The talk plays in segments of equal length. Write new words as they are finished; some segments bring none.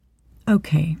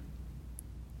Okay,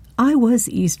 I was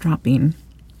eavesdropping,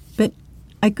 but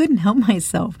I couldn't help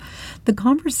myself. The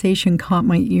conversation caught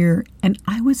my ear, and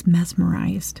I was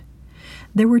mesmerized.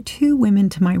 There were two women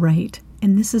to my right,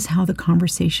 and this is how the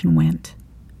conversation went.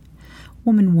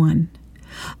 Woman 1.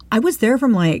 I was there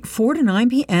from like 4 to 9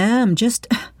 p.m.,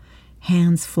 just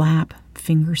hands flap,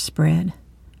 fingers spread.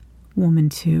 Woman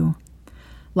 2.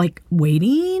 Like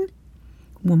waiting?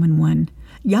 Woman 1.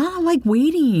 Yeah, like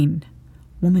waiting.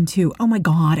 Woman 2. Oh my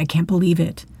God, I can't believe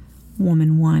it.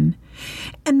 Woman 1.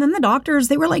 And then the doctors,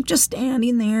 they were like just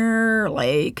standing there,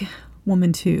 like.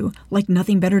 Woman 2. Like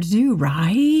nothing better to do,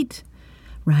 right?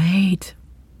 Right.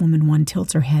 Woman 1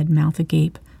 tilts her head, mouth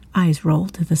agape, eyes roll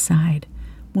to the side.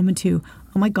 Woman 2.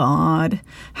 Oh my God,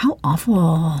 how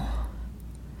awful.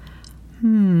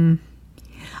 I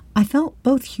felt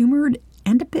both humored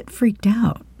and a bit freaked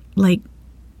out. Like,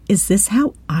 is this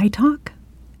how I talk?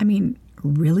 I mean,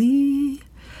 really?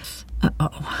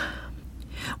 Uh-oh.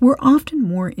 We're often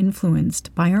more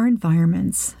influenced by our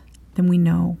environments than we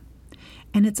know.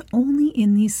 And it's only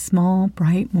in these small,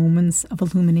 bright moments of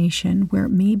illumination where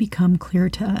it may become clear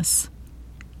to us.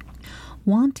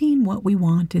 Wanting what we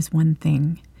want is one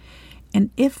thing.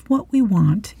 And if what we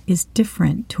want is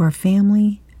different to our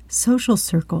family, social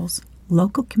circles,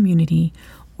 local community,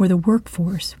 or the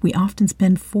workforce we often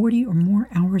spend 40 or more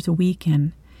hours a week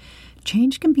in,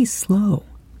 change can be slow,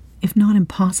 if not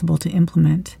impossible to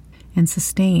implement and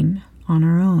sustain on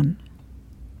our own.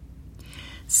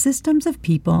 Systems of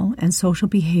people and social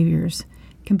behaviors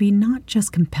can be not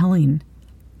just compelling,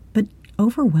 but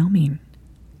overwhelming.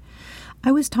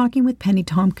 I was talking with Penny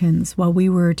Tompkins while we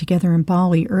were together in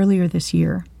Bali earlier this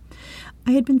year.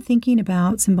 I had been thinking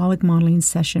about symbolic modeling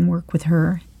session work with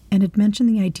her and had mentioned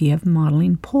the idea of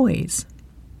modeling poise.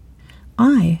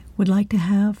 I would like to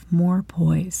have more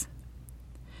poise.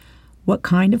 What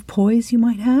kind of poise, you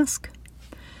might ask?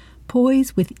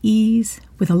 Poise with ease,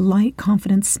 with a light,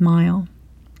 confident smile.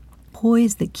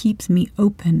 Poise that keeps me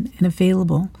open and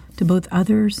available to both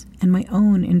others and my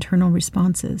own internal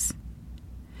responses.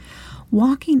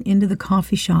 Walking into the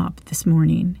coffee shop this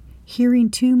morning, hearing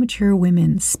two mature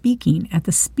women speaking at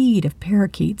the speed of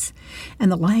parakeets,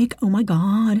 and the like, oh my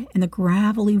God, and the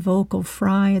gravelly vocal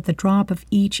fry at the drop of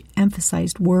each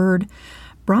emphasized word,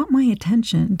 brought my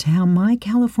attention to how my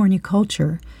California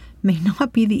culture may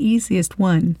not be the easiest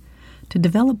one to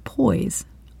develop poise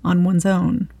on one's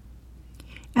own.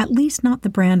 At least not the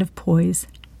brand of poise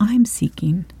I'm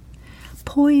seeking.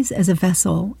 Poise as a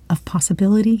vessel of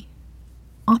possibility,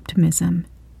 optimism,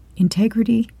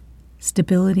 integrity,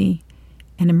 stability,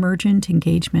 and emergent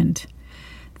engagement.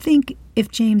 Think if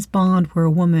James Bond were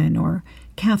a woman or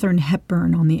Katharine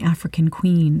Hepburn on The African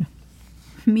Queen.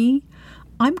 Me?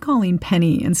 I'm calling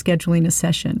Penny and scheduling a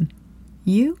session.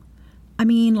 You? I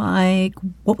mean, like,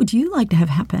 what would you like to have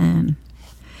happen?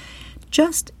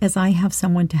 Just as I have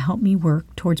someone to help me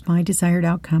work towards my desired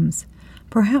outcomes,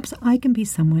 perhaps I can be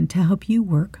someone to help you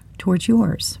work towards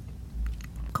yours.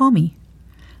 Call me.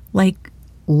 Like,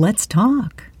 let's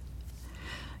talk.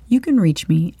 You can reach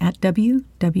me at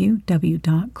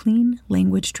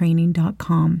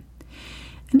www.cleanlanguagetraining.com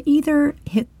and either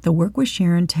hit the Work with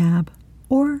Sharon tab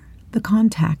or the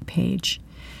contact page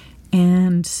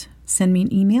and send me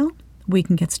an email. We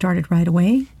can get started right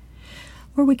away,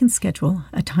 or we can schedule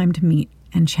a time to meet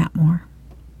and chat more.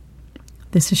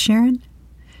 This is Sharon.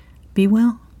 Be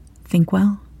well, think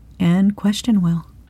well, and question well.